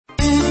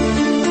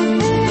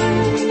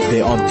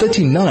There are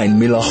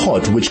 39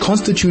 milachot which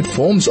constitute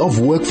forms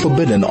of work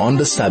forbidden on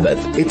the Sabbath.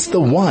 It's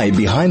the why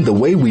behind the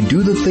way we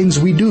do the things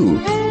we do.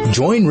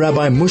 Join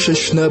Rabbi Moshe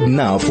Shnerb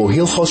now for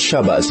Hilchos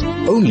Shabbos,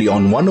 only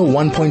on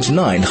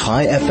 101.9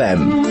 Chai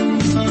FM.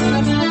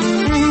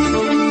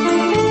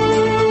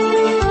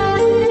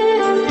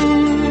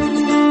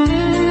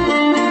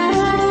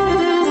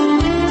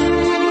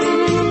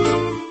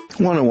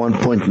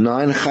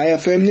 101.9 Chai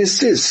FM.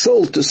 This is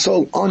Soul to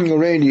Soul on your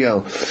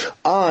radio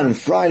on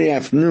Friday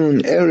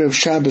afternoon, Erev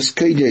Shabbos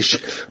Kodesh,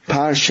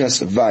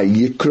 Parshas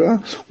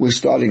Vayikra. We're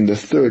starting the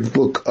third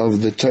book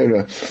of the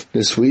Torah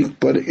this week,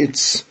 but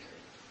it's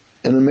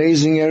an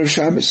amazing Erev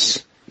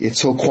Shabbos. It's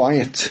so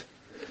quiet,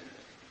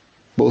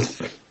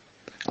 both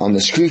on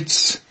the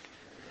streets,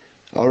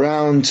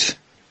 around.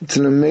 It's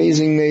an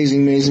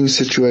amazing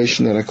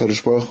situation that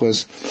HaKadosh Baruch Hu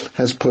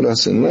has put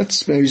us in.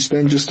 Let's maybe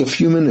spend just a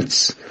few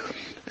minutes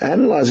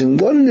analyzing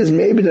what it is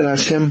maybe that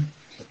Hashem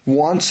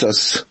wants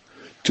us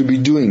to be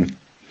doing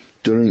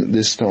during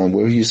this time,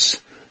 where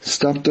He's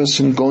stopped us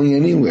from going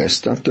anywhere,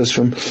 stopped us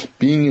from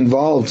being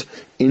involved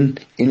in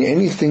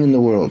anything in the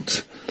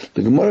world.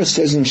 The Gemara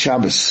says in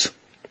Shabbos,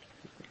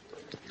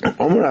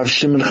 Omer Rav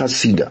Shimon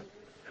Chasida.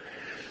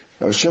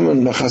 Rav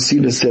Shimon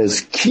Chasida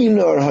says,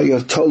 Kinor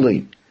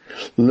hayatoli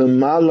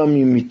l'mala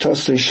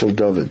mimitosei shel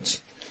David.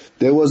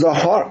 There was a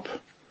harp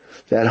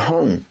that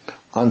hung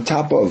on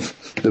top of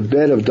the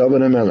bed of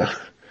David HaMelech.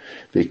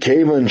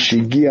 V'kevan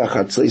shigia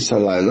chatzeis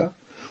halayla,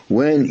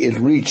 when it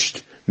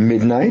reached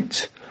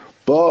midnight,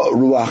 ba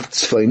ruach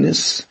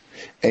tzfainis,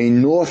 a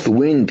north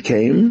wind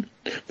came,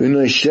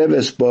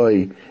 v'noisheves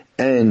by,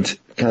 and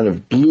kind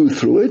of blew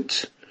through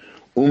it,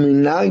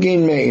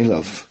 uminagin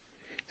me'ilav,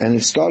 and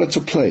it started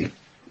to play,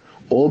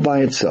 all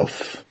by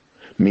itself.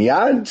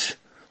 Miyad,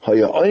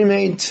 haya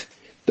oimed,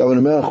 David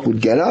HaMelech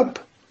would get up,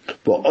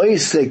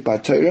 v'oisek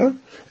b'Torah,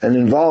 and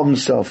involve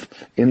himself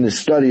in the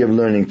study of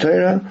learning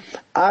Torah,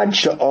 ad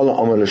sha'ala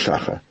amar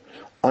l'shachar,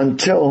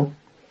 until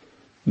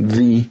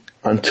the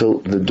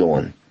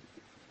dawn.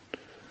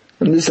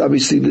 And this,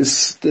 obviously,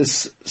 this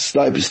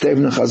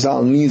statement of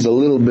Chazal needs a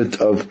little bit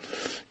of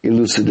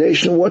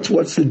elucidation.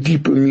 What's the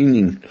deeper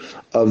meaning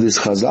of this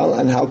Chazal,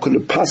 and how could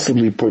it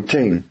possibly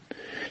pertain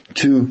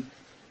to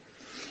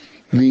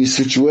the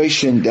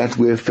situation that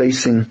we're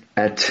facing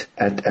at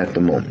the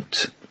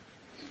moment?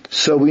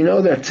 So we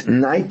know that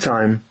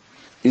nighttime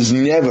is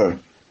never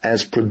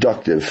as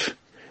productive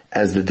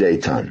as the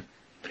daytime.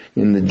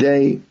 In the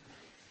day,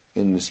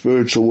 in the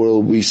spiritual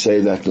world, we say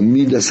that the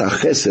midas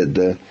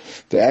hachesed,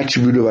 the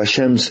attribute of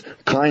Hashem's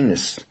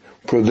kindness,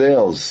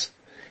 prevails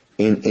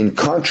in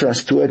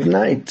contrast to at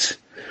night,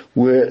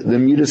 where the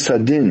midas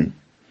hadin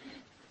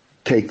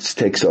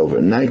takes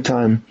over.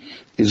 Nighttime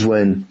is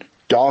when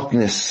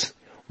darkness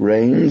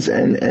reigns,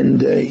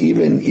 and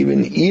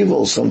even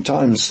evil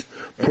sometimes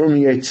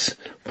permeates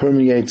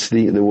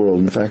the world.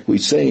 In fact, we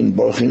say in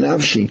Baruch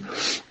Nafshi,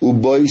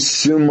 Uboy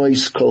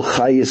Sumois Kol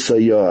Chayes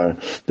Hayar,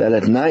 that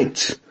at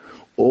night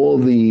all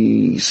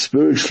the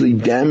spiritually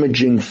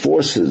damaging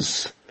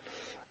forces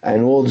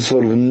and all the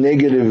sort of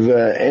negative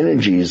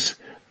energies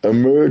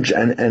emerge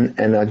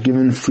and are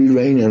given free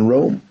rein and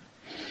roam.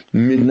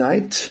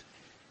 Midnight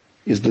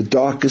is the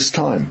darkest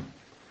time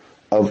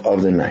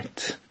of the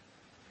night.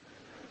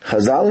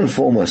 Chazal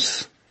inform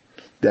us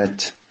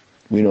that,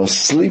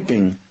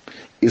 sleeping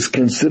is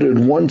considered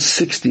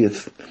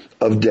 1/60th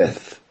of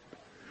death.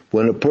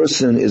 When a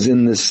person is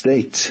in this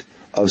state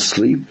of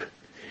sleep,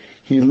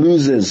 he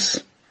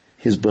loses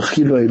his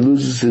bechira, he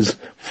loses his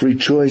free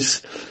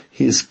choice,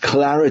 his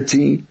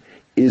clarity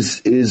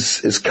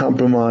is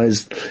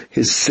compromised,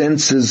 his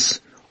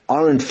senses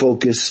aren't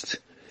focused,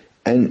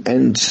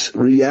 and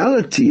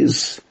reality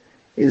is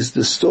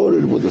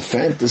distorted with the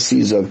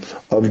fantasies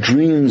of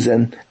dreams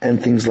and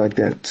things like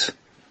that.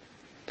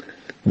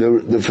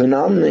 The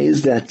phenomena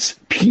is that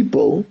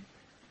people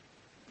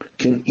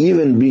can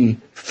even be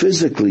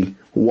physically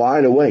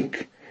wide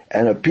awake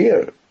and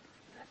appear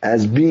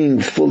as being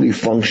fully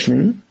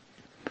functioning.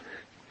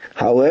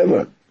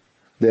 However,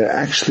 they're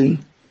actually,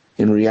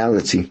 in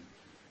reality,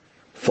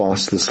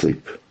 fast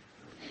asleep.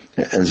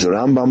 And the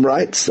Rambam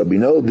writes that we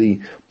know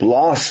the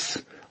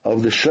blast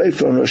of the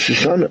shofar on Rosh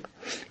Hashanah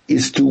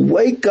is to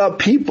wake up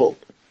people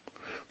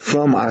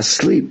from our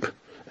sleep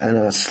and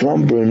our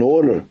slumber in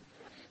order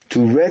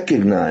to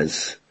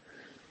recognize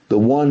the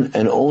one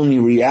and only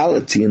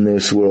reality in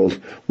this world,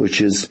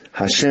 which is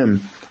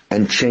Hashem,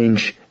 and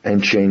change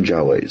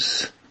our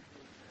ways.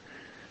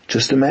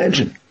 Just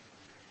imagine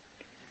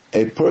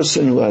a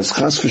person who has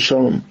chas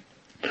v'shalom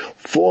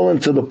fallen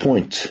to the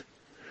point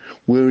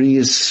where he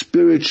is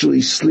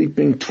spiritually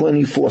sleeping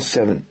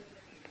 24/7,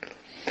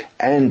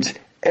 and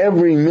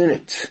every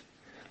minute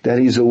that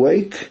he's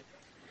awake,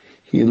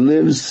 he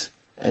lives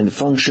and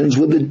functions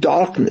with the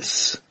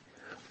darkness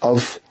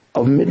of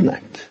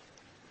midnight.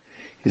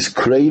 His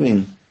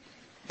craving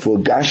for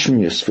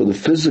gashmius, for the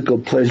physical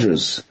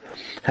pleasures,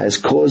 has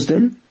caused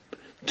him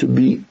to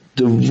be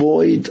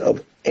devoid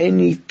of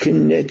any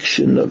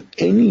connection, of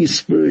any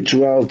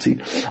spirituality,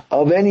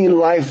 of any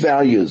life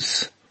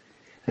values.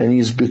 and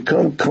he's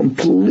become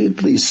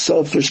completely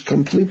selfish,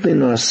 completely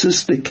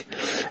narcissistic,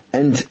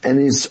 and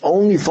his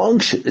only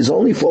function, his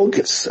only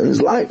focus in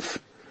his life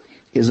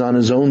is on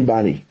his own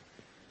body.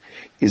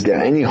 Is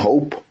there any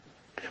hope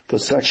for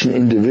such an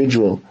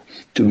individual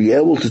to be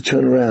able to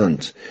turn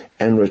around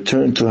and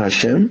return to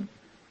Hashem?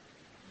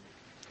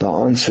 The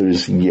answer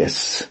is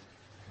yes.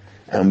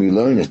 And we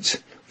learn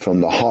it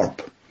from the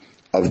harp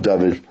of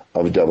David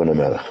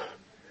HaMelech.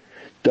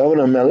 David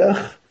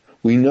HaMelech,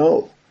 we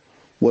know,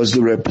 was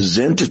the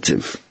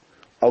representative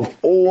of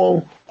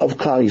all of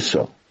Klal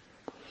Yisrael.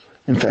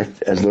 In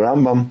fact, as the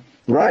Rambam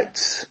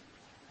writes,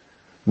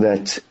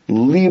 that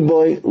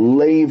Liboy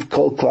Leiv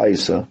Kol Klal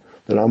Yisrael,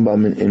 the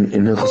Rambam in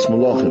Hilchos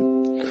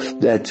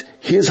Melachim, that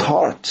his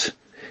heart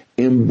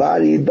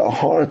embodied the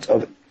heart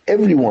of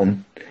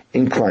everyone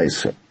in Klal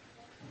Yisrael.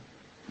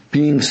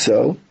 Being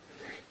so,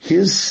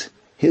 his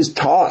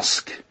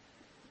task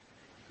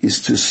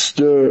is to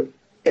stir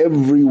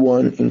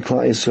everyone in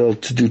Klal Yisrael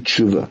to do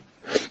tshuva.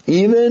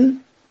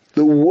 Even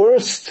the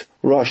worst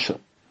Rasha.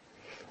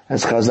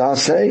 As Chazal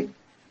say,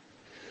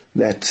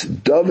 that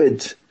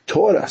David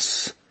taught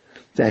us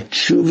that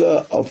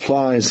tshuva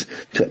applies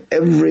to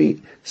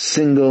every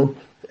single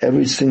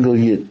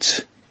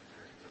yid.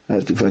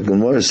 As the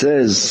Gemara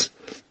says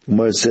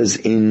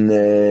in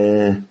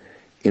Moed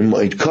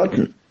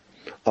Katan,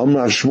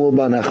 Amar Shmuel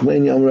ban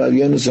Achmeni, Amar Rav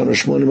Yonasan,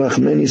 Shmuel ban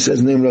Achmeni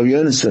says, name Rav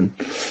Yonasan.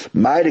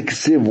 Ma'ir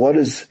Ksiv, what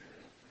is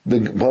the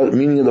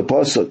meaning of the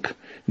pasuk?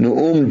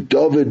 Nu'um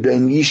David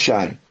ben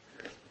Yishai,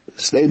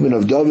 statement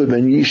of David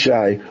ben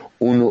Yishai,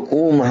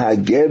 Unu'um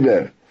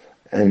HaGeber,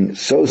 and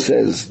so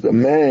says the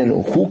man,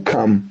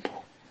 Hukam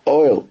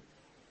oil.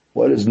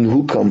 What is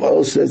Hukam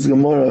oil? Says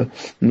Gemara,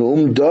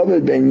 Nu'um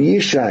David ben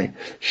Yishai,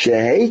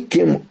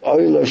 Shehekim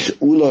Ula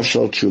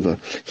Shal Tshuva.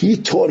 He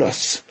taught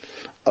us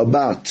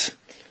about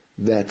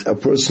that a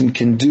person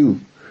can do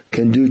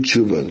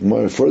tshuva.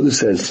 Gemara further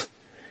says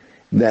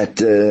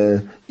that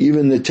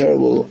even the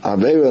terrible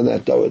avera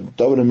that David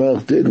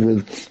HaMelech did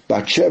with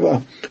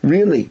Bathsheba,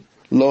 really,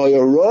 lo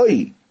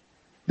yoroi,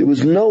 there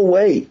was no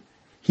way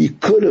he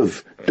could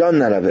have done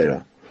that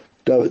avera.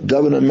 David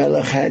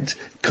HaMelech had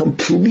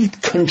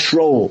complete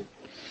control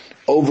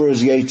over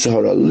his Yetzer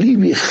Hara.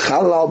 Libi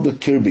chalal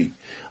b'kirbi.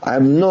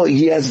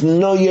 He has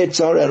no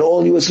Yetzer Hara at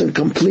all. He was in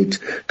complete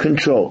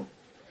control.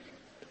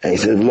 And he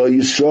said, Lo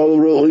Yisrael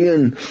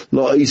Ru'uyin,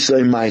 Lo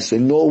Isai Maisai,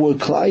 nor were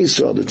Klal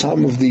Yisrael, the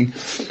time of the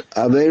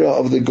Avera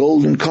of the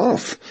golden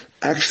calf,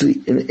 actually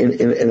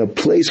in a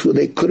place where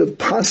they could have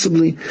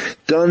possibly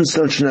done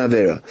such an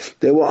Avera.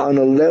 They were on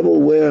a level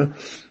where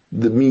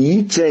the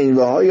Miyitain,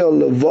 V'haya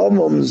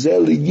Levavam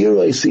Zeli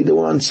Yiroi, see, they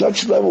were on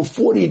such level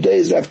 40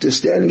 days after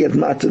standing at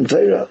Matan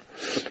Torah.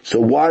 So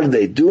why did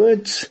they do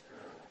it?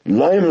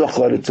 That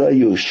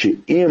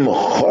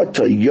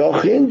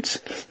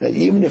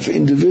even if an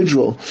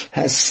individual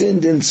has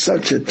sinned in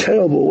such a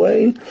terrible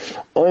way,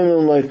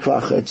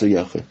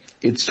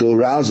 it's to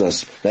arouse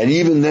us that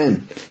even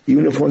then,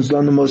 even if one's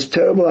done the most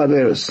terrible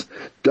averos,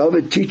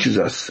 David teaches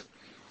us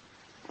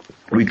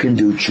we can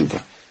do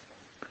tshuva.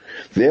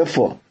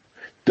 Therefore,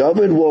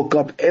 David woke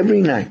up every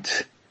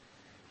night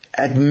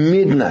at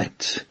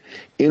midnight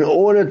in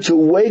order to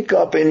wake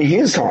up in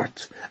his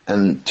heart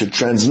and to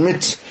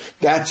transmit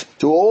that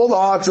to all the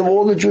hearts of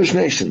all the Jewish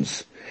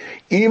nations.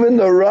 Even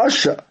the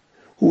Russia,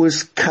 who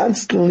is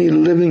constantly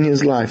living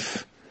his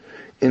life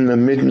in the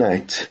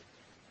midnight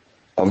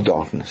of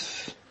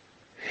darkness.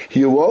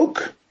 He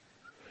awoke,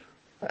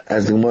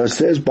 as the Gemara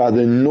says, by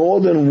the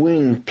northern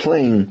wind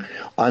playing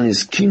on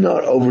his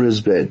kinar over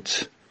his bed.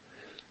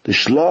 The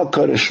Shla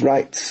Kodesh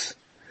writes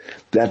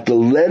that the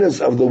letters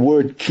of the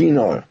word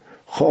kinar,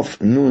 Chof,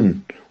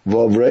 Nun,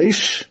 Vav,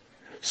 Resh,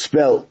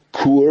 spell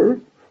kur.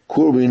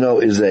 Kur, we know,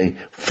 is a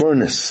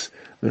furnace.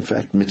 In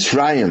fact,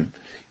 Mitzrayim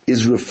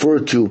is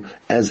referred to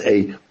as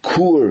a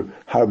kur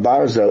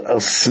harbarzel,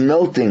 a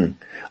smelting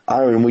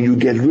iron, where you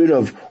get rid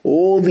of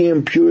all the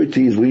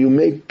impurities, where you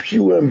make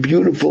pure and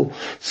beautiful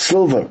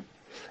silver.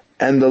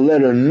 And the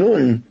letter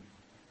Nun,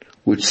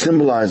 which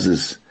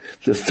symbolizes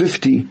the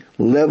 50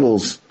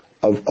 levels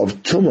of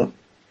tumah,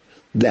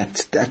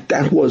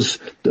 that was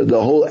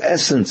the whole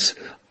essence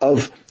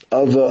of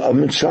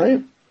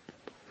Mitzrayim.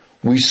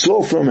 We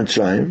saw from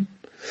Mitzrayim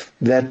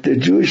that the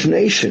Jewish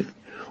nation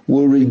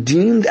were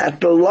redeemed at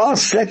the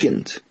last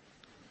second,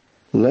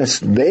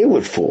 lest they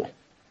would fall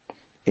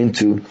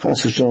into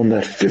Chas v'Shalom,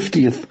 that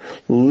 50th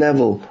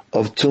level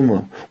of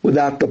Tumah,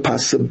 without the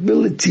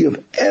possibility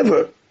of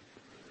ever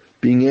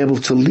being able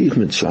to leave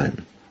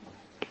Mitzrayim.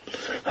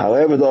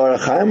 However, the Orach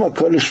Chaim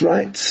HaKadosh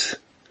writes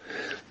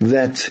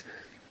that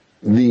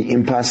the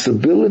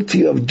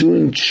impossibility of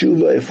doing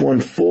tshuva if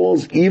one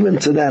falls even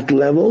to that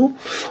level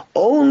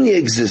only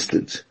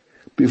existed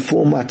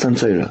before Matan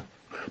Torah.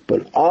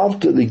 But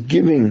after the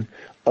giving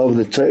of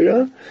the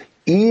Torah,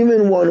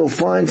 even one who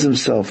finds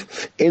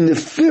himself in the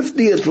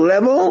 50th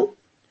level,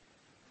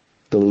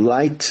 the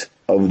light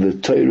of the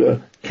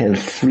Torah can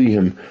free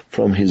him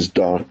from his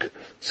dark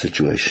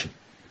situation.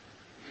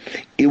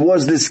 It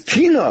was this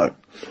kinar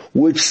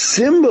which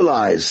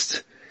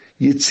symbolized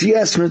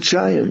Yitzias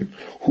Mitzrayim,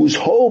 whose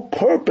whole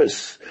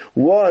purpose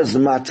was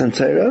Matan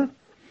Torah,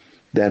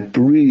 that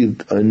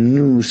breathed a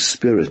new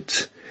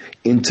spirit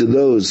into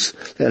those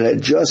that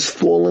had just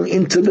fallen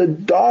into the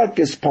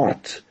darkest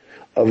part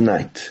of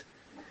night,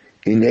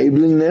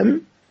 enabling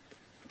them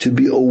to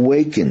be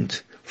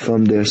awakened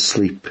from their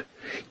sleep,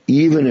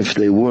 even if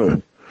they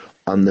were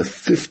on the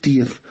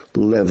 50th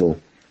level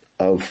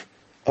of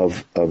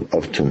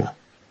Tumah.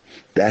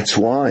 That's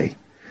why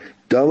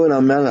David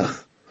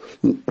HaMelech,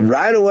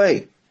 right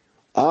away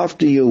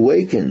after he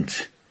awakened,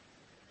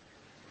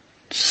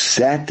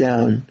 sat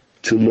down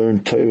to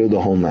learn Torah the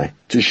whole night,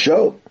 to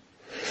show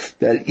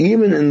that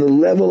even in the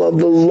level of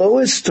the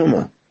lowest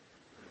Tumah,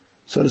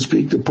 so to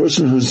speak, the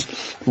person who's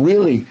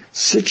really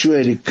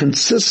situated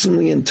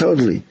consistently and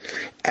totally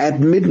at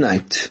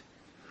midnight,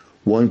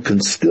 one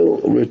can still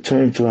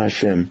return to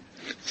Hashem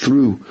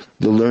through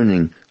the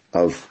learning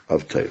of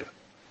Torah.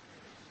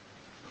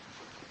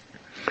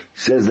 He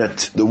says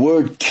that the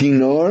word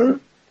kinor,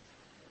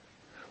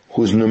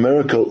 whose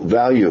numerical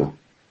value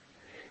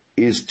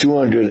is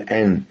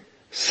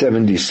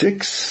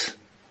 276,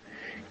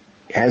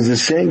 has the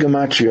same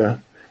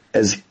gematria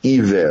as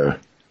Iver,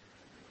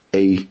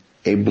 a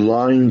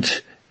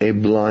blind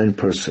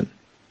person.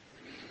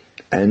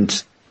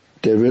 And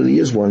there really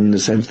is one and the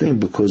same thing,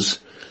 because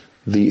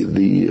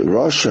the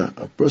Rasha,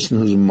 a person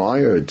who's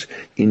mired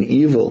in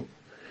evil,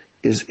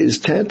 is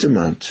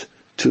tantamount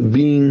to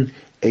being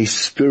a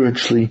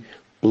spiritually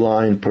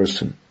blind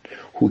person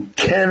who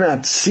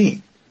cannot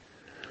see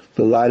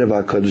the light of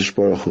HaKadosh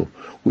Baruch Hu,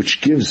 which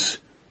gives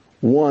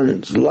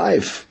one's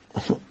life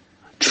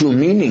true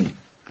meaning,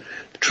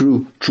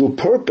 true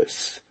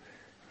purpose,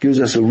 gives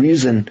us a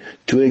reason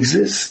to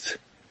exist.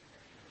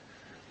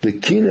 The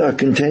Kina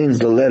contains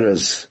the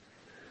letters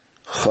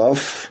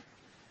Chaf,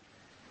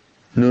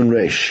 Nun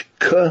Resh,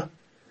 Ka,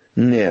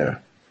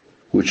 Ner,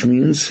 which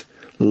means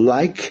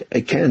like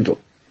a candle.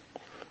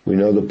 We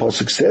know the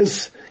pasuk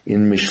says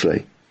in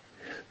Mishlei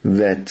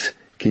that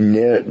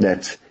Kiner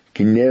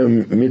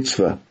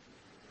mitzvah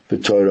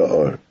b'Torah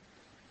or,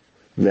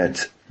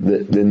 that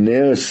the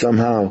ner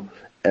somehow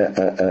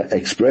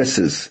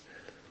expresses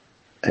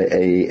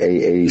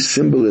a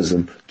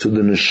symbolism to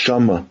the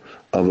neshama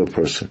of a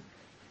person.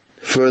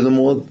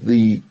 Furthermore,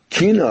 the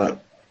Kina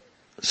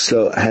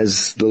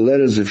has the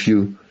letters, if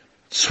you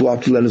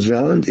swap the letters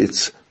around,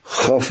 it's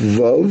Chaf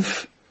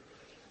Vav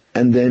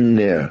and then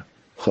Ner.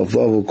 Chaf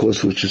Vav, of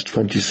course, which is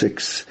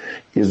 26,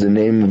 is the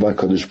name of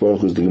HaKadosh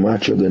Baruch Hu, is the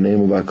gematria of the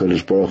name of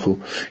HaKadosh Baruch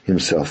Hu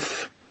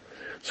himself.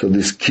 So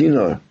this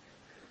Kina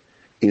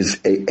is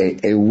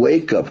a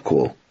wake-up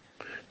call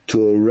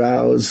to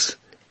arouse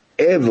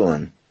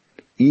everyone,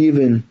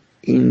 even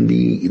in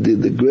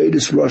the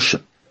greatest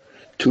Russia,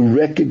 to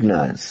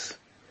recognize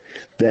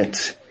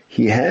that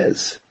he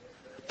has,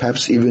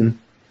 perhaps even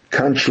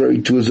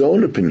contrary to his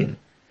own opinion,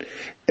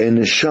 a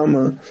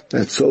neshama,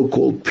 that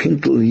so-called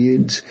Pintel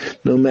Yid,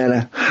 no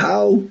matter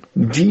how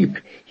deep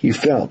he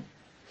fell,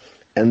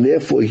 and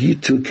therefore he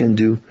too can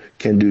do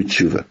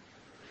tshuva.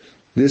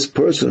 This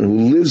person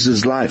who lives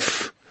his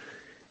life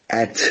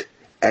at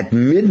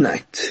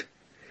midnight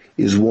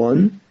is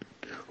one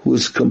who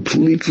is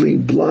completely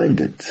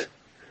blinded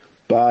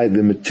by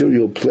the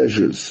material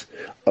pleasures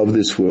of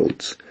this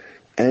world,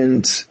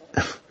 and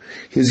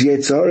his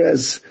Yetzirah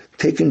has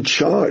taken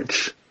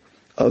charge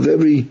of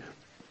every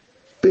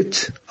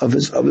bit of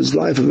his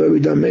life, of every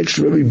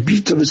dimension, of every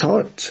beat of his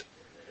heart.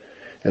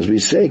 As we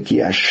say, Ki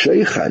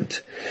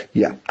hasheichad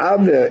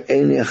ya'aver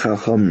einei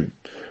chacham,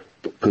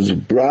 because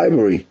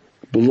bribery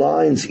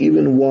blinds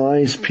even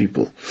wise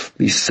people.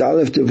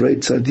 V'salef devrei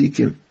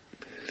tzadikim,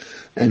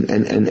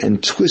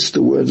 and twist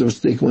the words of a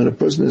tzaddik, when a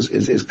person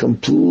is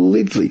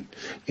completely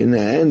in the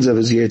hands of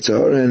his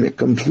Yetzirah and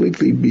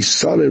completely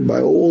besotted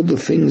by all the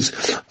things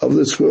of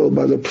this world,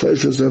 by the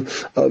pleasures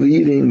of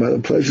eating, by the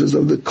pleasures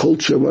of the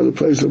culture, by the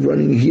pleasures of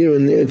running here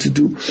and there to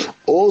do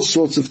all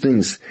sorts of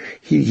things.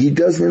 He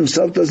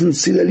himself doesn't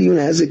see that he even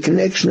has a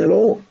connection at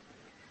all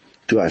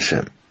to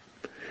Hashem.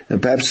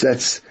 And perhaps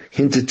that's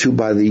hinted to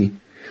by the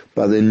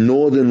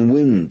northern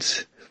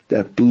wind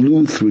that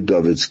blew through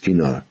David's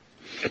Kinar,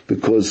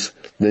 because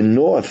the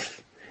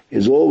north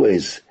is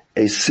always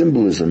a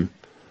symbolism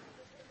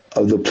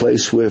of the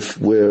place where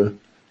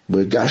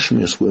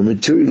Gashmias, where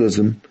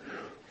materialism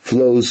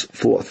flows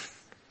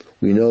forth.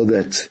 We know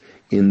that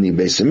in the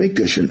Beis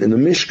HaMikdash, in the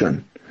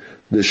Mishkan,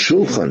 the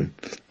Shulchan,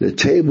 the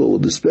table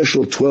with the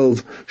special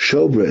 12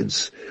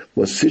 showbreads,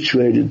 was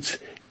situated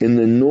in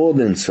the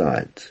northern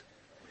side,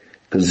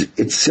 because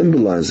it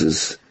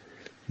symbolizes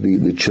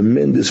the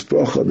tremendous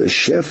bracha, the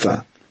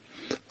shefa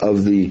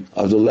of the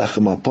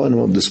lechem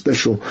hapanim, of the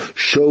special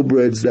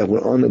showbreads that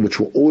were on them, which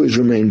will always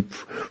remain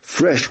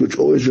fresh, which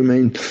always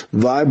remain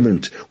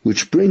vibrant,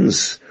 which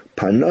brings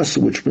parnasa,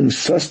 which brings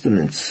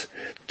sustenance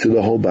to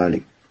the whole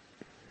body.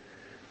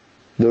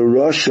 The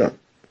Rasha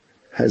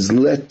has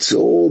let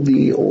all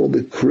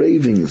the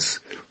cravings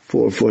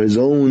for his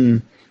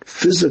own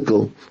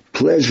physical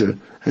pleasure,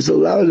 has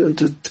allowed him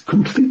to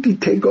completely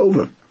take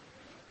over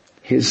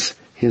his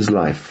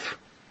life.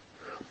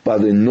 by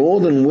the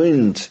northern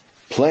wind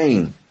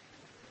playing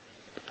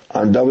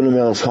on David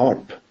HaMelech's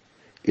harp,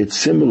 it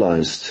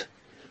symbolized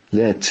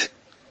that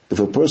if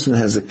a person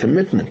has a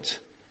commitment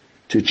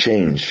to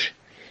change,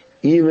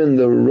 even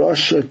the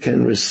Rasha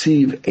can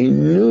receive a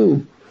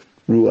new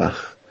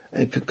Ruach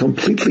and can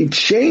completely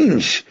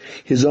change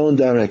his own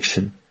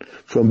direction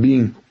from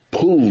being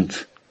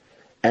pulled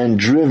and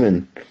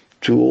driven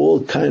to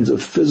all kinds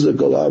of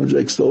physical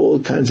objects, to all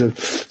kinds of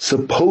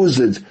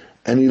supposed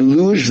and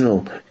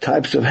illusional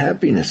types of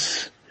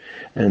happiness,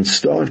 and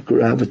start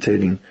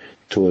gravitating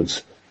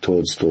towards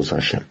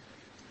Hashem.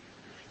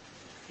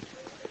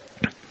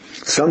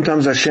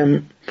 Sometimes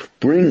Hashem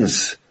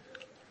brings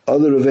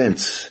other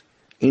events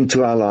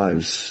into our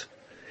lives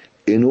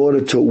in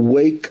order to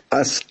wake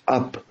us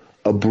up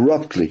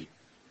abruptly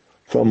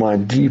from our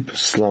deep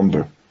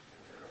slumber,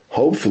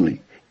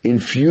 hopefully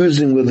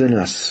infusing within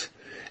us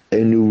a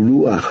new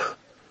ruach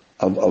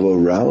of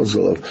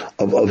arousal, of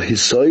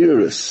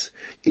hisoyrus,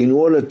 in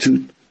order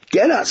to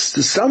get us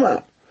to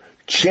somehow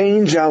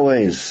change our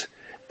ways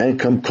and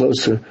come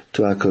closer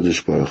to our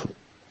Kodesh Baruch Hu.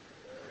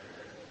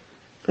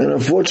 And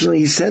unfortunately,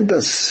 He sent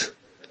us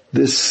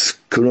this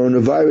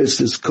coronavirus,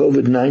 this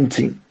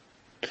COVID-19.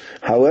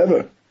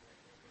 However,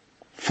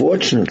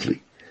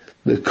 fortunately,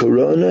 the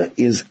corona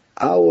is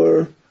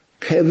our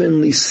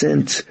heavenly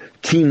sent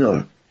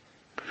kinor,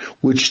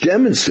 which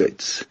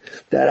demonstrates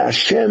that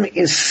Hashem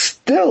is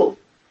still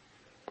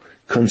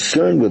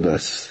concerned with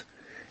us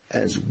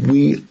as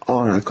we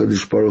are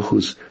HaKadosh Baruch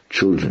Hu's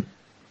children.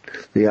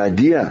 The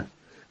idea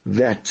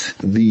that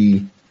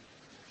the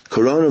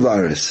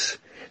coronavirus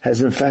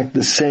has in fact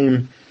the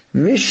same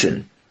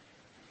mission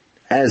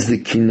as the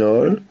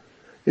kinor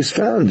is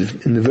found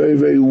in the very,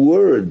 very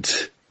word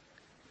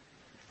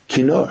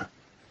kinor.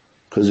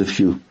 Because if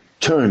you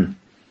turn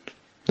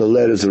the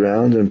letters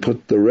around and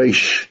put the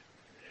resh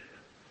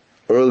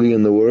early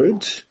in the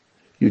words,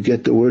 you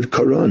get the word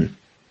koron.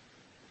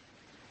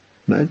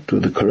 Right? To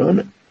the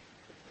corona.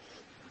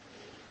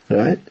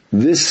 Right?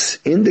 This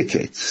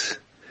indicates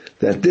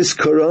that this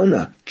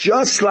corona,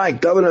 just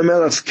like David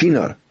HaMelech's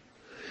kinor,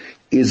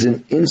 is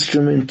an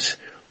instrument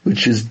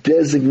which is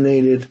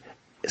designated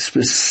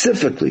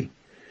specifically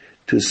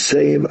to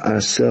save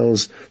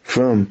ourselves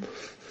from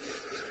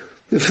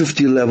the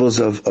 50 levels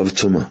of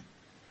tumah.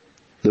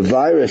 The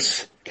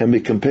virus can be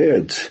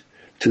compared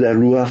to that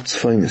ruach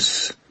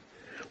tzfainis,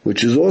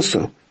 which is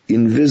also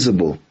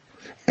invisible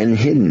and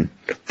hidden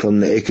from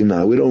the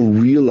ekanah. We don't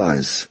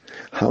realize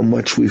how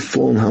much we've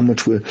fallen, how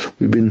much we've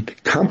been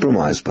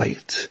compromised by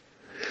it.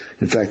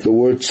 In fact, the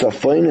word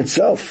tzfain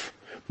itself,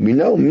 we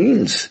know,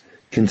 means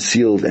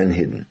concealed and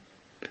hidden.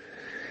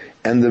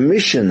 And the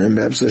mission, and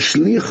perhaps the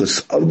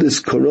shlichus of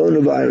this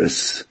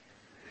coronavirus,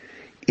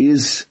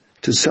 is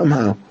to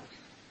somehow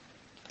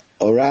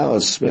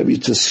arouse, maybe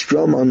to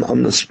strum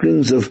on the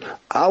strings of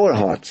our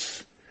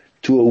hearts,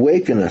 to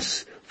awaken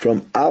us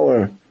from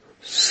our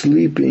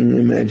sleeping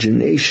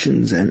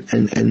imaginations and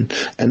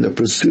the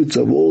pursuits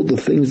of all the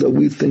things that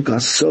we think are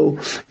so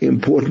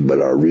important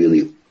but are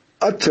really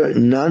utter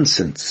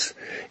nonsense,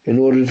 in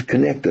order to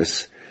connect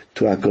us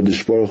to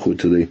HaKadosh Baruch Hu,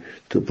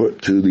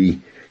 to the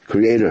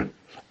Creator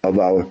of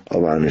our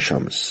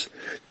neshamas.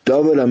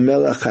 David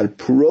HaMelech had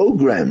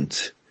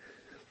programmed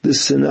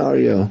this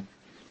scenario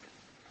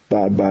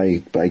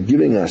by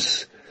giving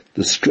us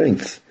the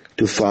strength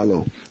to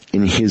follow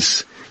in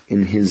his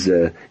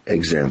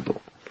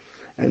example.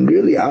 And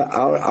really,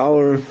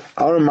 our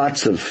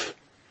matzav,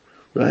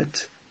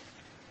 right,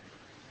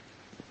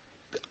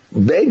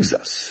 begs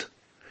us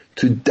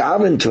to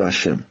daven to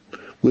Hashem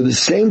with the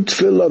same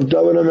tefillah of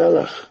David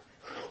HaMelech,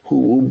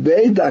 who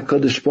begged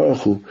HaKadosh Baruch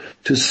Hu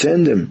to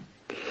send him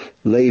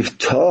Leiv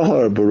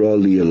Tahar Bara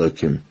Li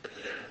Elokim.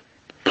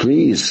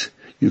 Please,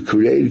 you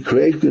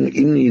create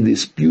in me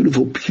this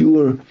beautiful,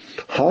 pure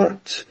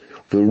heart.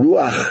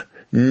 V'ruach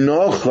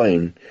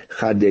nochain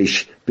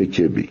chadesh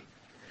b'kirbi.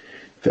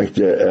 In fact,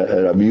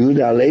 Rabbi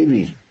Yehuda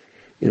Halevi,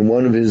 in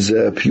one of his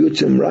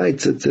piyutim,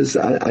 writes, it says,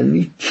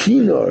 Ani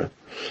kinor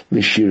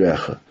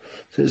mishirecha.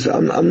 Says,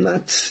 I'm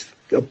not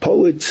a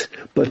poet,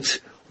 but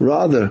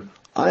rather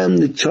I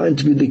am trying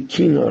to be the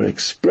kinor,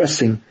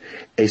 expressing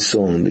a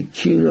song. The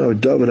kinor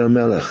of David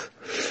HaMelech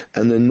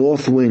and the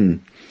north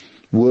wind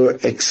were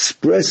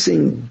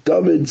expressing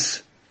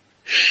David's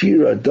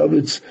shira,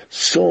 David's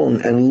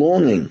song and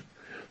longing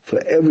for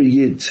every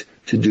yid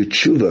to do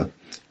tshuva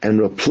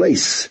and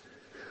replace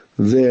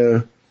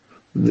their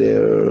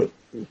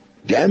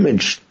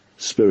damaged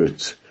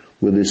spirits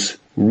with this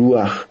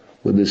ruach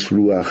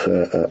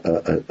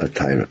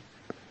atayra.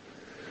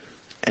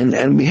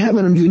 And we have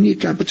a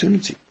unique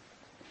opportunity.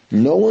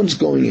 No one's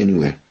going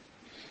anywhere.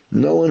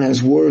 No one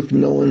has work.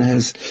 No one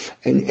has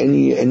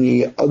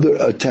any other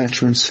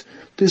attachments.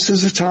 This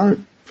is a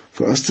time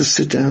for us to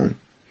sit down,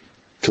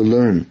 to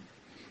learn,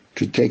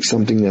 to take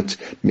something that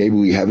maybe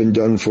we haven't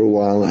done for a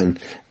while and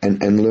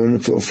learn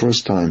it for the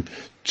first time,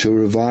 to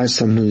revise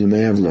something we may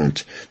have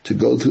learned, to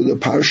go through the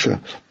parsha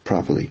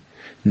properly.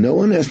 No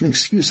one has an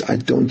excuse. I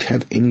don't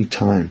have any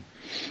time.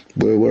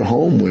 We're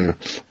home.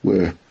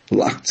 We're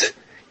locked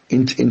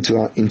into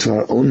our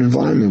own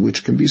environment,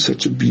 which can be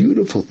such a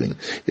beautiful thing.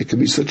 It can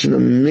be such an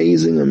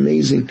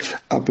amazing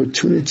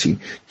opportunity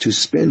to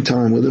spend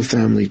time with a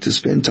family, to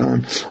spend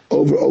time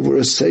over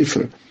a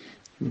sefer.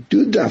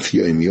 Do daf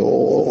yomi,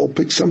 or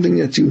pick something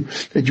that you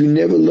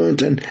never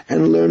learned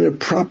and learn it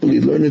properly,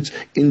 learn it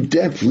in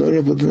depth, learn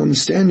it with an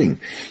understanding.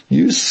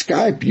 Use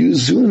Skype, use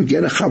Zoom,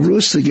 get a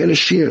chavrusa, get a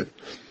shir.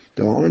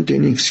 There aren't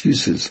any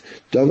excuses.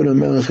 David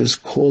HaMelech is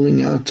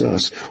calling out to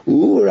us.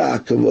 Wake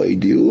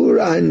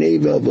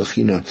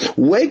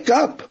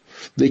up!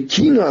 The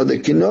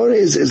kinnor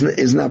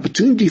is an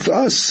opportunity for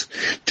us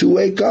to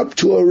wake up,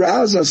 to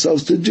arouse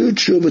ourselves, to do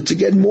tshuva, to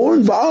get more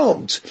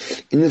involved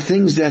in the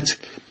things that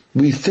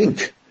we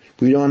think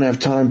we don't have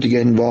time to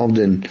get involved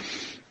in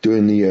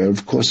during the year.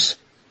 Of course,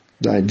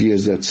 the idea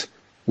is that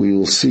we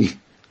will see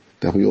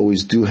that we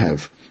always do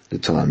have the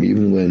time.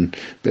 Even when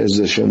Be'ez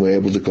Hashem we're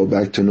able to go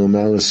back to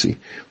normalcy,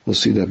 we'll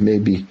see that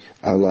maybe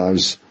our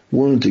lives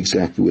weren't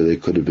exactly where they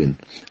could have been.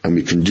 And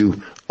we can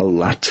do a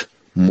lot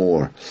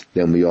more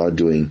than we are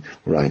doing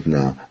right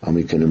now. And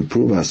we can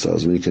improve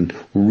ourselves. We can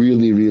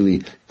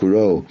really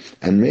grow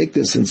and make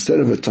this, instead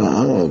of a time,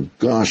 oh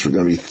gosh, we're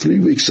going to be 3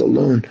 weeks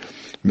alone,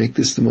 make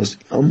this the most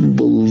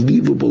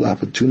unbelievable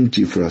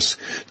opportunity for us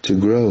to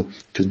grow,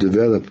 to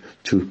develop,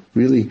 to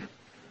really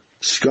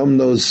strum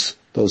those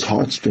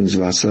heartstrings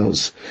of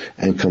ourselves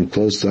and come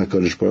close to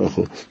HaKadosh Baruch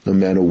Hu, no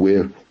matter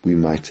where we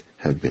might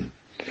have been.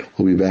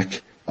 We'll be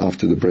back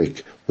after the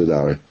break with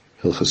our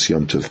Hilchas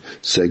Yom Tov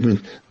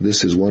segment.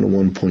 This is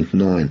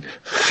 101.9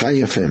 Chai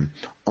FM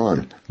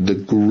on the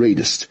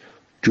greatest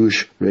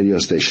Jewish radio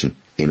station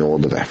in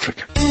all of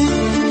Africa.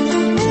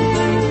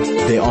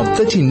 There are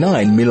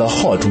 39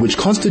 milachot which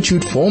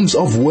constitute forms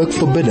of work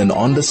forbidden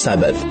on the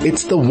Sabbath.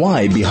 It's the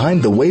why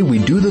behind the way we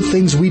do the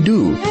things we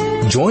do.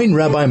 Join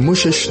Rabbi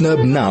Moshe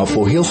Shnerb now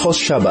for Hilchos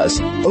Shabbos,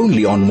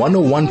 only on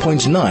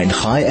 101.9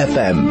 Chai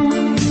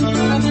FM.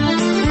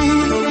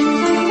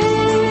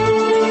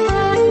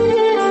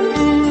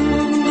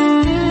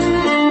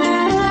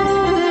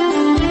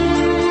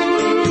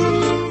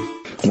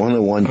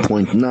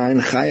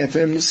 101.9 Chai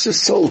FM. This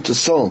is Soul to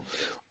Soul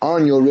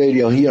on your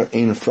radio here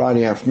in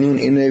Friday afternoon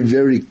in a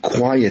very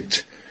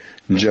quiet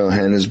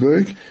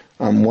Johannesburg.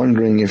 I'm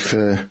wondering if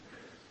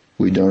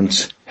we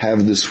don't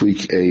have this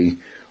week a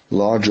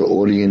larger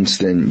audience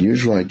than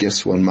usual. I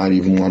guess one might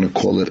even want to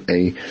call it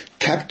a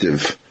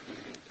captive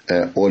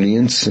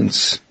audience,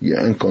 since you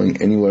aren't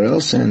going anywhere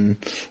else, and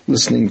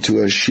listening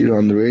to a shir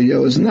on the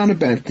radio is not a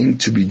bad thing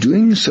to be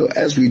doing. So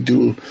as we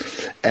do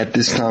at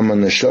this time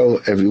on the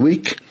show every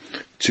week,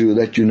 to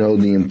let you know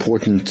the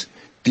important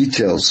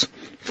details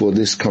for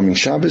this coming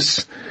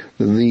Shabbos,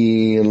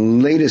 the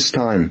latest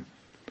time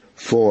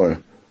for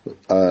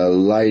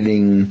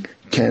lighting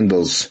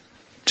candles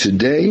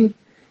today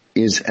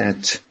is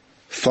at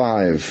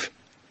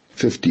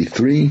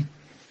 5:53,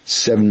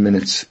 7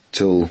 minutes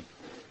till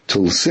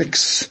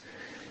 6.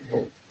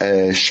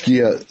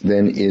 Shkia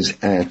then is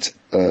at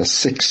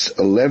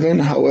 6:11.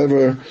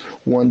 However,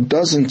 one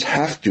doesn't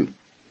have to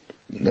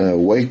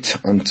wait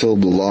until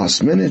the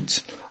last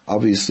minute.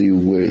 Obviously,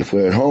 if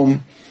we're at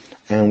home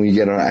and we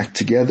get our act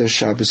together,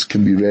 Shabbos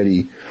can be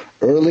ready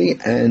early,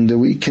 and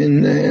we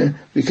can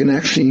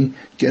actually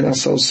get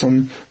ourselves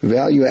some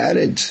value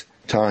added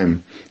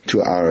time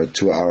to our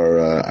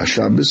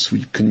Shabbos.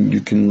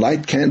 You can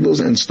light candles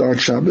and start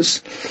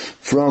Shabbos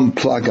from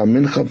Plag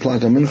HaMincha.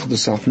 Plag HaMincha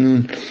this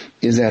afternoon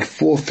is at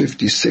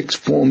 4:56,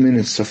 4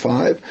 minutes to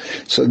 5.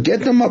 So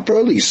get them up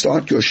early.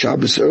 Start your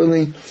Shabbos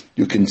early.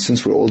 You can,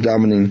 since we're all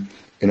davening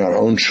in our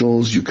own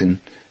shuls, you can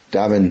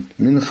daven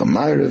Mincha,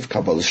 Ma'ariv,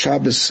 Kabbalah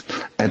Shabbos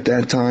at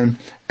that time,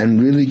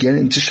 and really get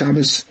into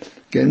Shabbos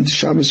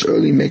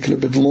early. Make it a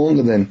bit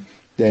longer than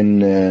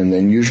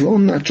usual,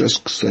 not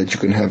just so that you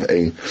can have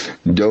a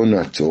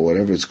donut or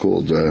whatever it's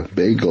called, a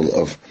bagel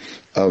of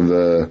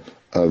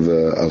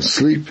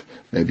sleep.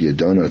 Maybe a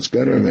donut's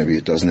better, maybe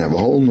it doesn't have a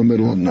hole in the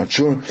middle, I'm not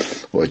sure,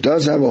 or it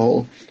does have a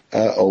hole,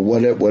 or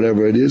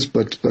whatever it is,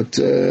 but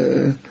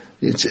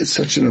it's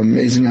such an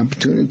amazing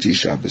opportunity,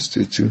 Shabbos,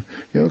 to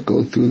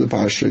go through the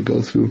Parsha,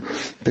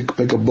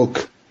 pick a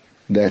book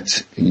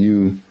that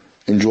you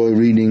enjoy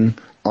reading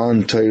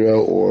on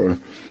Torah, or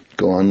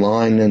go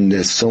online, and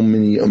there's so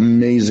many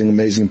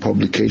amazing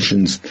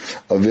publications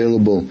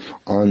available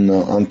on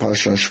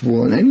Parsha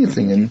Shavuot and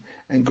anything,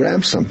 and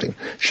grab something.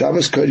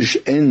 Shabbos Kodesh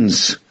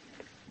ends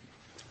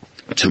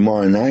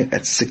tomorrow night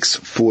at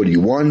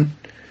 6:41.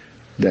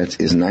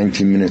 That is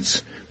 19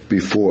 minutes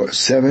before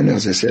 7.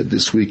 As I said,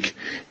 this week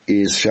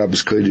is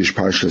Shabbos Kodesh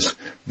Parshas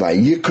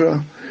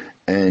Vayikra,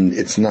 and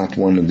it's not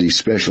one of the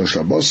special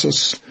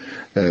Shabbosos.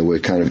 We're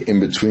kind of in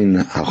between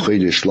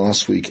HaChodesh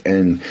last week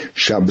and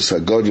Shabbos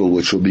HaGadol,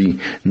 which will be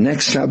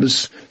next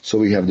Shabbos. So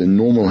we have the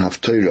normal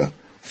Haftorah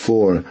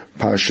for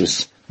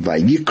Parshas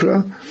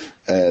Vayikra,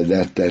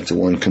 that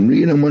one can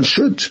read, and one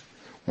should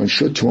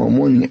tomorrow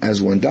morning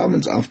as one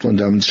davens, after one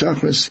davens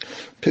Shachris,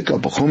 pick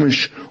up a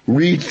Chumash,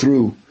 read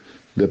through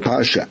the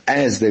Parsha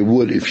as they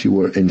would if you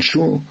were in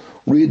shul,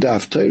 read the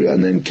Haftarah,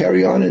 and then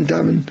carry on and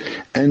daven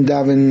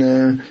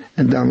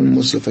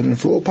Musaf. And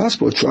if all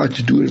possible, try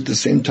to do it at the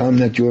same time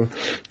that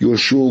your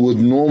shul would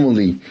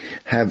normally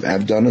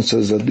have done it, so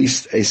there's at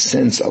least a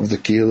sense of the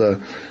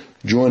Kehillah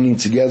joining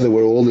together,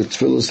 where all the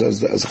tefillos,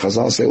 as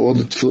Chazal say, all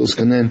the tefillos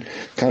can then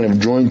kind of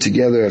join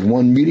together at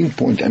one meeting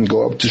point and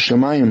go up to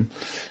Shemayim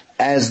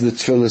as the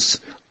tefillos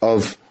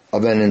of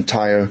an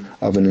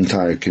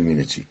entire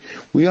community.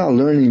 We are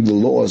learning the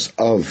laws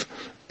of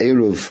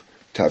Eruv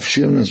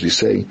Tavshilin, as we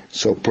say,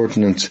 so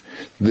pertinent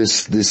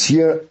this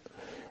year,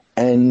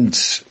 and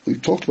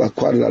we've talked about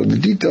quite a lot of the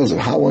details of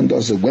how one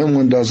does it, when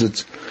one does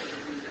it.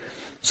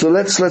 So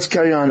let's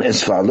carry on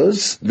as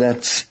follows,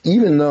 that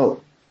even though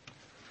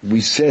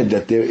we said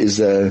that there is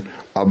an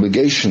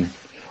obligation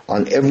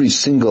on every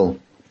single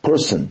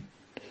person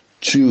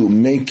to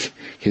make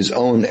his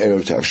own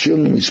Erev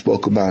Tavshilin, we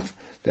spoke about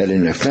that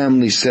in a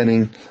family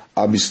setting.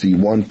 Obviously,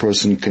 one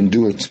person can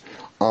do it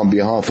on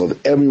behalf of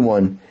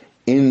everyone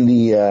in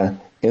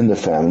the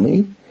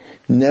family.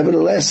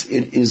 Nevertheless,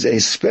 it is a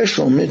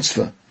special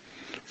mitzvah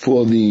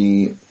for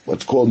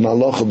what's called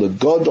Malacha, the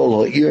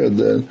Gadol Ha'ir,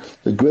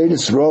 the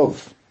greatest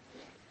Rav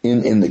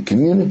in the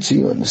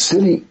community or in the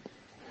city.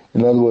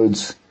 In other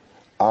words,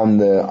 on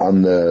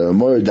the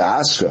Moed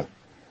Asra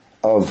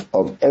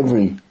of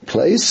every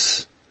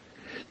place,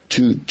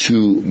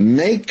 to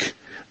make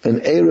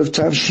an Erev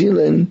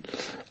Tavshilin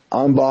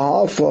on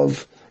behalf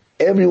of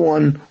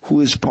everyone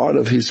who is part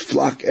of his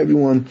flock,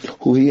 everyone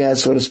who he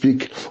has, so to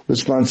speak,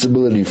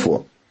 responsibility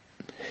for.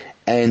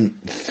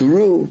 And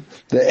through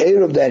the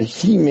Erev that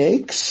he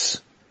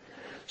makes,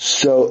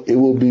 so it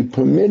will be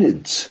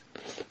permitted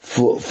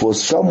for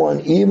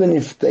someone, even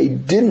if they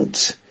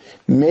didn't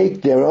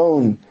make their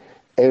own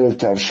Erev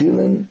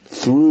Tavshilin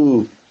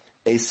through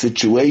a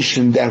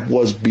situation that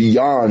was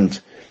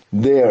beyond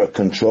their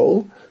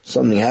control,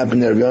 something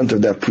happened at Yom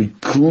Tov that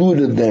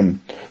precluded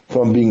them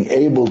from being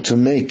able to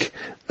make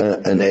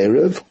an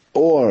Erev,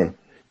 or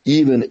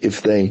even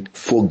if they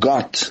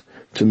forgot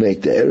to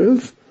make the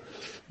Erev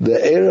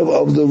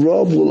of the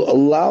Rav will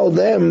allow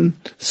them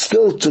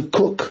still to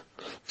cook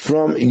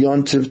from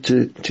Yom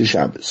Tov to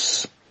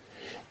Shabbos.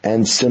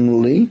 And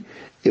similarly,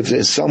 if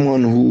there's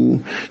someone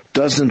who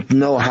doesn't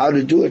know how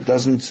to do it,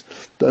 doesn't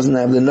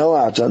have the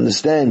know-how to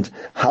understand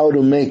how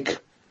to make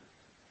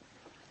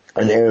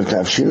an Erev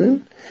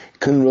Tavshilin,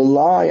 can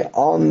rely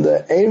on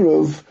the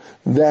Erev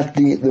that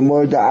the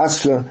Moed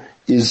Asra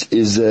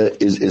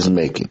is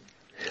making.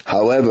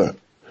 However,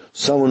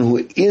 someone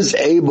who is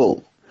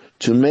able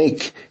to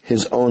make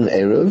his own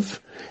Erev,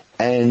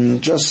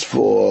 and just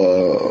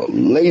for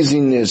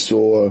laziness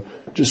or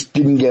just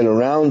didn't get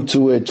around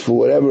to it for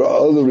whatever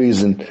other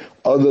reason,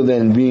 other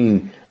than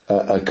being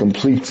a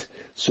complete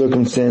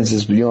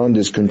circumstances beyond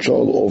his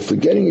control, or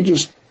forgetting, he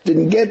just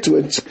didn't get to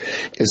it,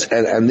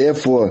 and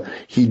therefore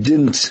he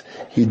didn't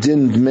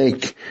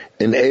make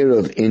an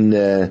Erev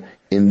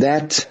in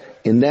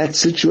that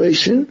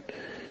situation.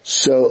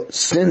 So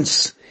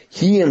since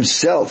he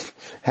himself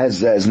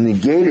has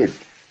negated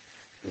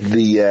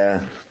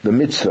the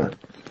mitzvah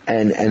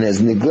and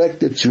has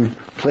neglected to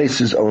place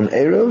his own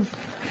Erev,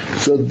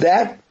 so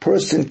that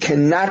person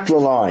cannot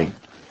rely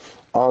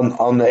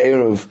on the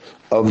Erev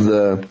of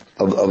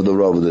the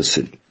Rav of the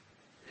city.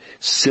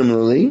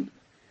 Similarly,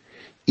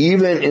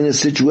 even in a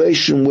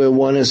situation where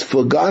one has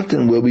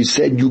forgotten, where we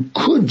said you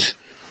could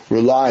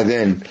rely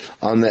then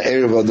on the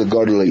Erev of the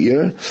Gadol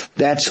Ha'ir,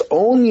 that's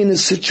only in a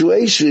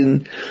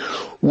situation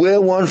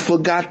where one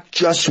forgot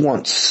just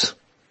once.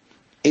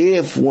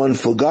 If one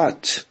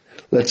forgot,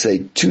 let's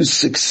say 2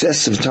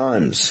 successive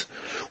times,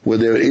 where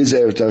there is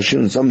Erev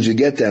Tavshilin, sometimes you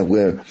get that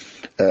where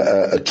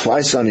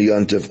twice on a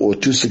Yom Tov or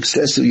 2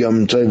 successive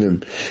Yom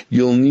Tovim,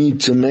 you'll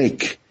need to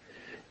make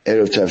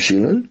Erev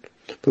Tavshilin.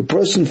 If a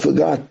person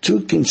forgot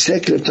 2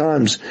 consecutive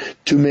times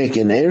to make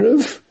an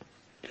Erev,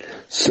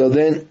 so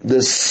then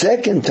the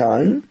second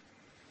time,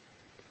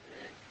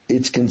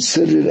 it's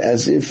considered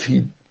as if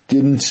he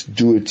didn't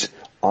do it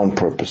on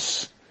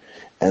purpose.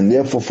 And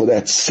therefore for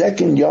that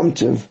second Yom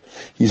Tov,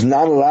 he's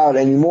not allowed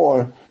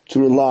anymore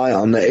to rely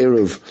on the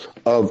Erev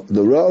of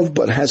the Rav,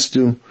 but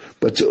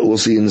we'll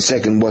see in a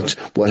second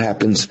what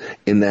happens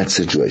in that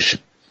situation.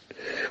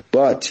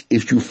 But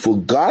if you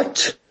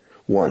forgot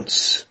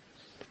once,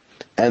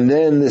 and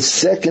then the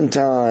second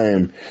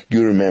time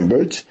you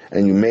remembered,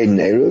 and you made an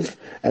Erev,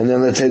 and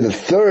then let's say the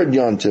third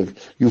Yom Tov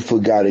you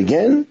forgot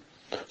again,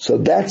 so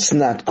that's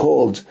not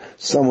called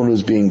someone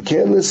who's being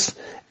careless,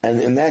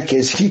 and in that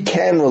case he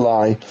can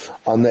rely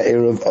on the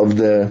Erev of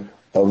the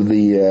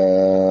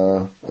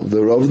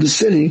Rav of the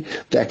city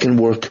that can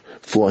work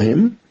for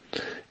him.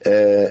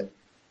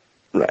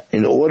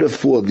 In order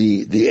for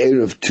the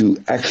Erev to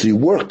actually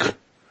work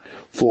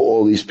for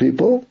all these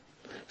people,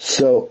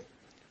 so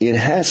it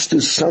has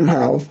to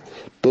somehow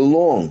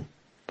belong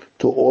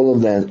to all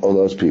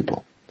those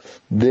people.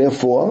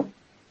 Therefore,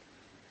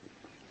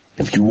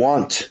 if you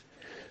want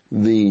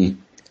the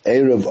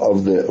Erev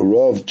of the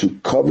Rav to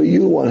cover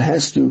you, one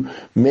has to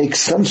make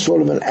some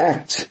sort of an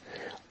act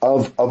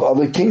of a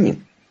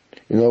kinyan.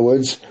 In other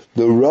words,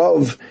 the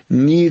Rav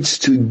needs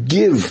to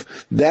give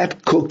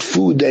that cooked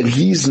food that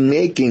he's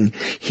making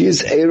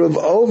his Erev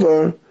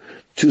over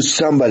to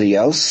somebody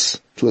else,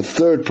 to a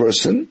third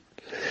person,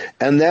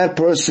 and that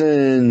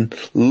person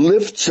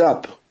lifts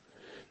up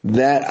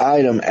that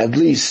item at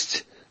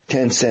least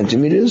 10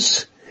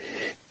 centimeters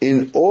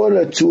in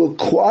order to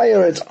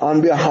acquire it on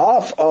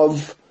behalf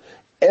of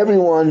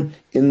everyone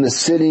in the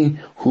city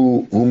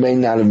who may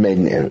not have made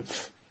an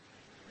Erev.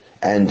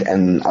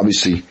 And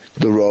obviously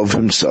the Rav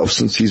himself,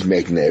 since he's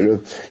making the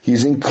Erev,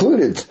 he's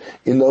included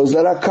in those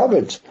that are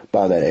covered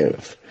by that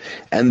Erev.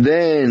 And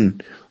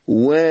then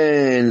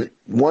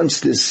once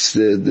this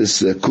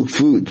cooked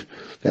food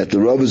that the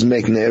Rav is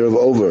making the Erev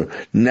over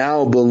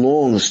now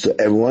belongs to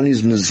everyone,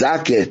 he's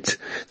mezaket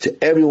to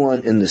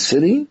everyone in the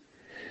city,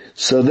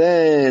 so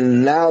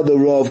then now the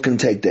Rav can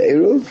take the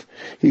Erev,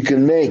 he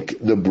can make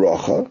the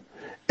bracha,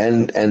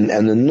 and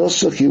the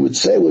nusach he would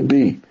say would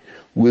be,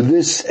 with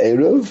this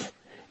Erev,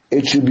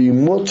 it should be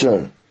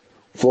mutter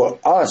for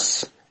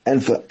us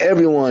and for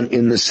everyone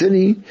in the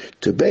city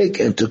to bake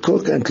and to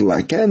cook and to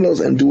light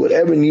candles and do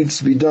whatever needs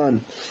to be done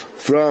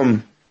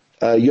from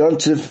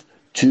Yontif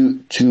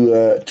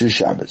to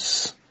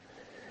Shabbos.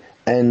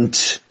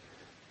 And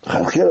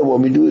what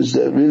we do is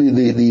that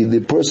really the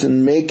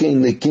person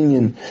making the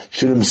kinyan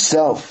should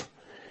himself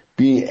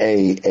be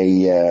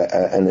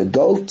an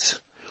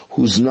adult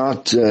who's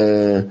not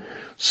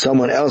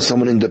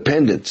someone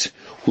independent,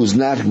 who's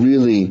not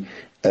really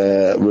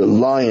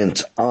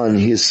reliant on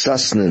his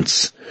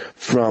sustenance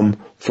from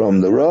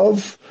the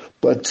Rav,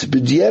 but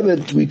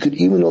b'diavad we could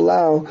even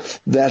allow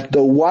that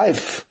the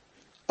wife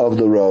of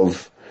the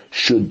Rav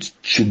should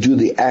do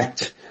the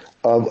act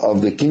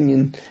of the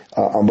kinyan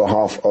on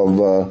behalf of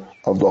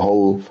the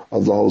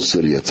whole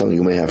city. It's something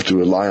you may have to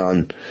rely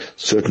on.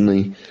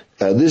 Certainly,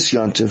 this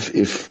yontif,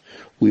 if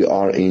we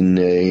are in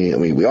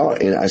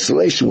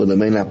isolation where there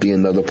may not be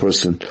another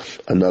person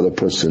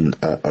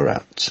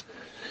around.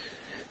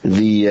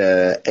 The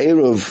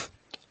Erev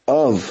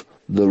of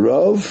the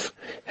Rav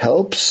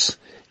helps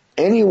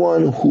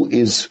anyone who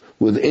is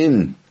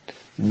within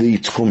the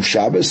Tchum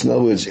Shabbos, in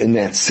other words, in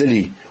that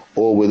city,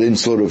 or within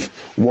sort of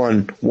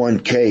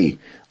 1K,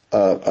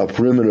 a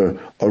perimeter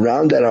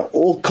around that are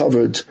all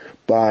covered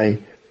by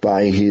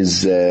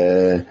his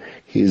Erev,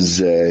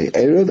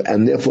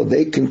 and therefore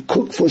they can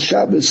cook for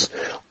Shabbos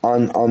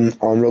on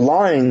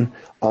relying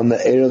on the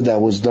Erev that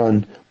was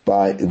done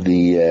by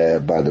the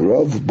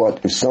Rav.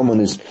 But if someone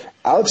is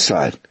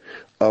outside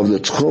of the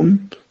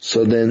Tchum,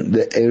 so then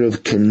the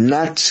Erev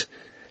cannot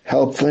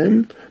help for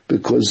him,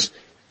 because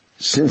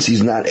since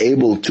he's not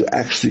able to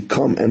actually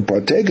come and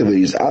partake of it,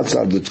 he's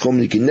outside of the Tchum,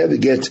 he can never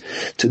get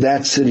to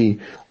that city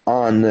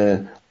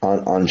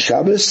on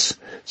Shabbos,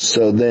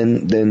 so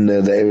then the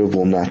Erev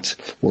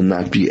will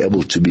not be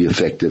able to be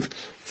effective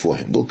for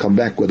him. We'll come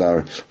back with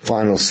our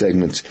final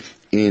segment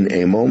in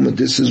a moment.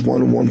 This is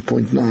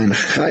 101.9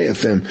 Chai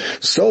FM,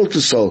 soul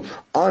to soul,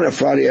 on a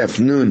Friday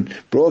afternoon,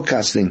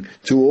 broadcasting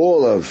to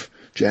all of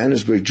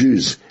Johannesburg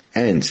Jews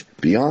and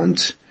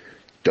beyond.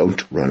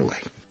 Don't run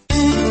away.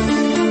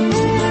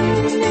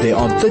 There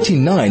are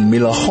 39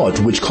 milachot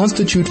which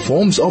constitute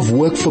forms of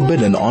work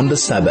forbidden on the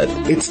Sabbath.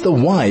 It's the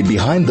why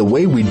behind the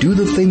way we do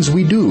the things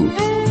we do.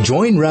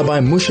 Join Rabbi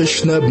Moshe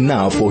Shnerb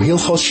now for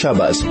Hilchos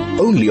Shabbos,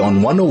 only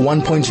on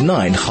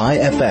 101.9 Chai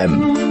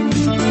FM.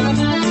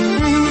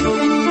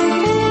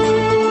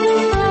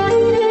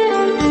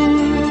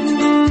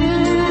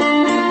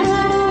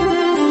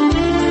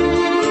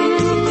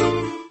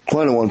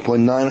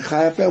 101.9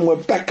 Chai FM. We're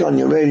back on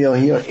your radio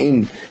here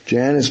in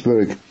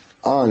Johannesburg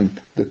on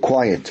the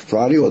Quiet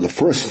Friday, or the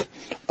first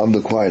of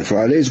the Quiet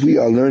Fridays. We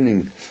are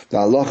learning the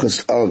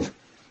halachas of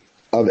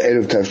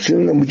Erev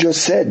Tavshin, and we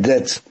just said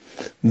that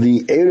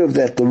the Erev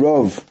that the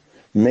Rav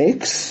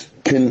makes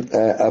can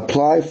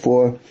apply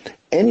for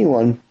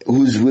anyone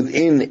who's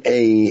within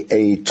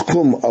a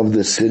tchum of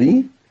the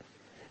city,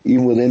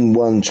 even within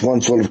one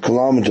sort of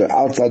kilometer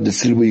outside the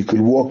city where you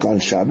could walk on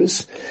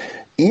Shabbos,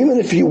 even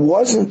if he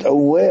wasn't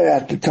aware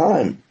at the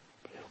time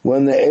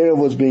when the Erev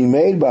was being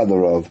made by the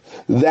Rav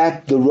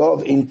that the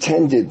Rav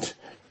intended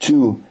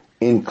to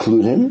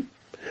include him.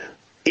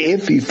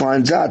 If he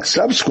finds out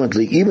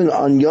subsequently, even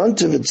on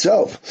Yontiv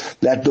itself,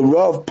 that the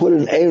Rav put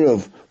an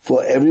Erev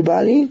for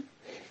everybody,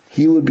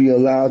 he would be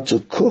allowed to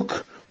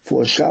cook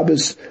for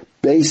Shabbos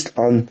based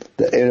on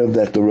the Erev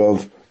that the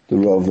Rav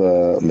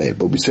made.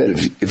 But we said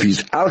if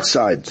he's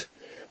outside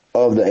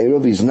of the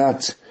Erev, he's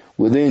not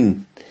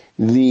within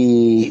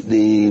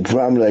the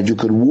parameter that you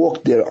could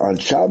walk there on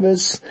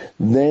Shabbos,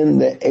 then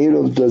the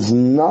Erev does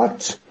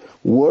not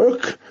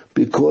work,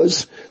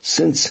 because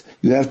since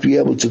you have to be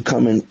able to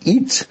come and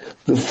eat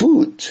the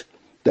food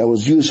that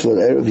was used for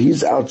the Erev,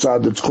 he's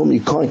outside the Tchum, he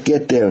can't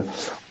get there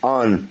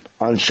on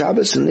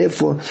Shabbos, and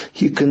therefore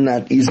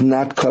he's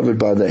not covered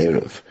by the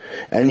Erev.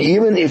 And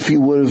even if he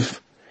would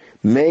have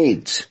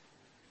made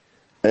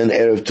an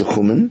Erev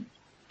Techumen,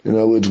 in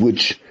other words,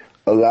 which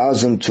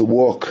allows him to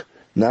walk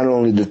not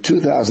only the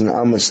 2,000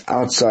 amas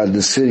outside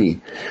the city,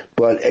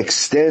 but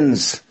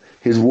extends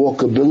his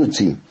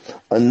walkability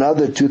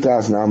another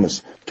 2,000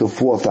 amas to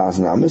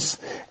 4,000 amas,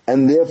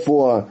 and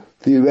therefore,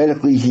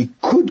 theoretically, he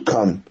could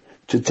come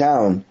to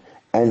town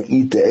and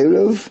eat the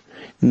Erev.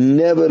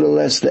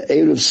 Nevertheless, the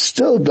Erev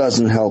still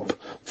doesn't help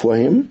for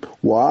him.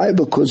 Why?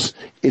 Because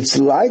it's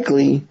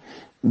likely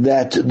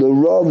that the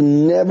Rav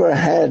never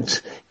had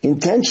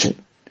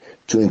intention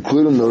to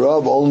include him. The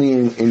Rav only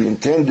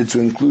intended to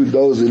include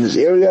those in his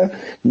area,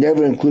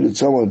 never included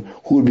someone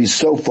who would be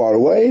so far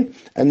away,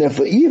 and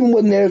therefore even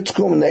with Erev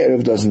Tchum, the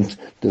Erev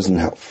doesn't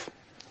help.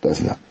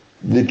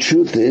 The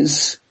truth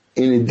is,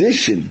 in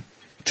addition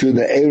to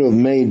the Erev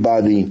made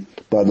by the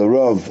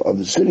Rav of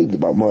the city, the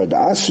Bamar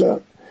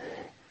Da'asra,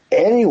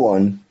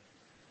 anyone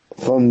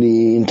from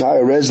the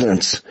entire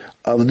residents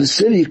of the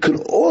city could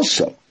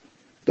also,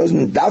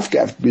 doesn't dafka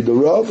have to be the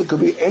Rav, it could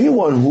be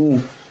anyone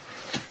who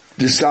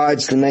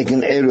decides to make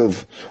an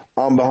Erev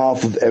on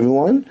behalf of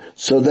everyone,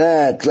 so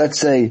that, let's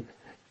say,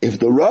 if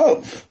the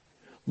Rav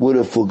would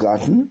have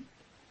forgotten,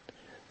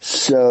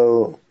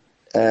 so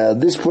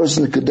this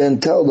person could then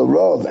tell the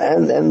Rav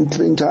and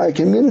the entire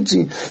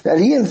community that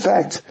he in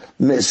fact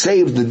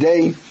saved the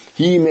day,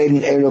 he made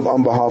an Erev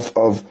on behalf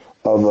of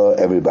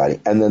everybody,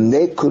 and then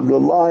they could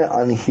rely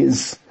on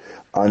his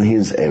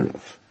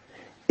Erev.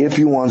 If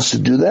he wants to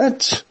do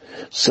that,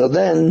 so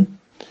then,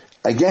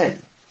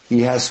 again,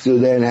 he has to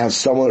then have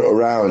someone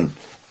around,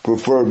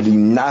 preferably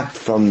not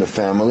from the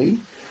family,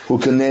 who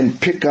can then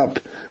pick up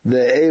the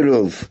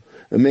Erev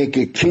and make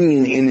a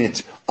kinyan in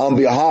it on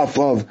behalf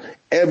of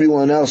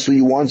everyone else who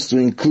he wants to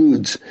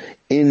include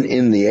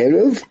in the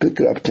Erev, pick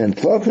it up 10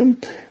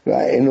 tefachim,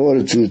 right, in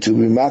order to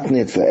be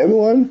makneh for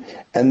everyone,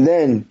 and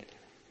then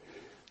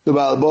the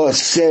Baal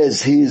Boss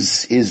says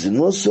his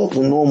nusach,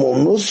 the normal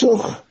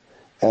nusach,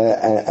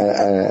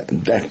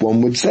 that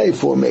one would say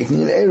for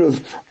making an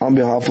Erev on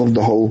behalf of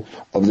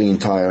the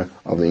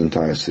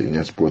entire city.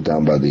 That's brought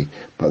down by the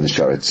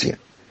Sharetzia.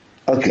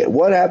 Okay,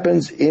 what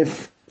happens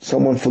if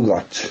someone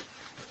forgot?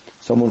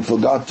 Someone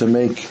forgot to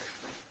make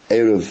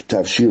Erev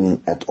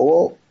Tavshilin at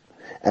all,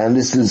 and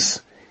this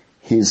is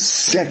his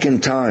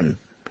second time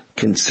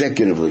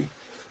consecutively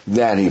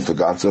that he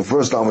forgot. So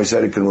first time we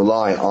said he can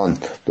rely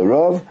on the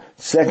Rav.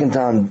 Second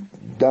time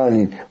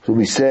done, so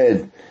we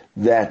said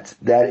that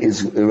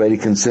is already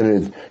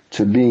considered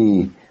to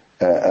be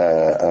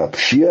a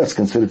pshia. It's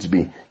considered to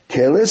be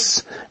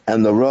kelis,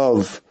 and the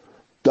Rav's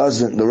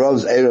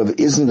Erev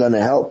isn't going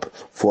to help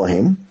for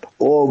him.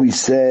 Or we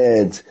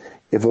said,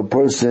 if a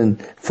person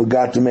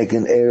forgot to make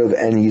an Erev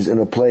and he's in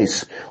a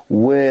place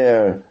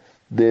where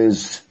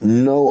there's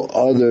no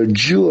other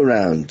Jew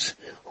around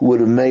who would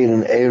have made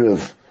an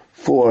Erev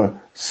for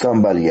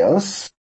somebody else,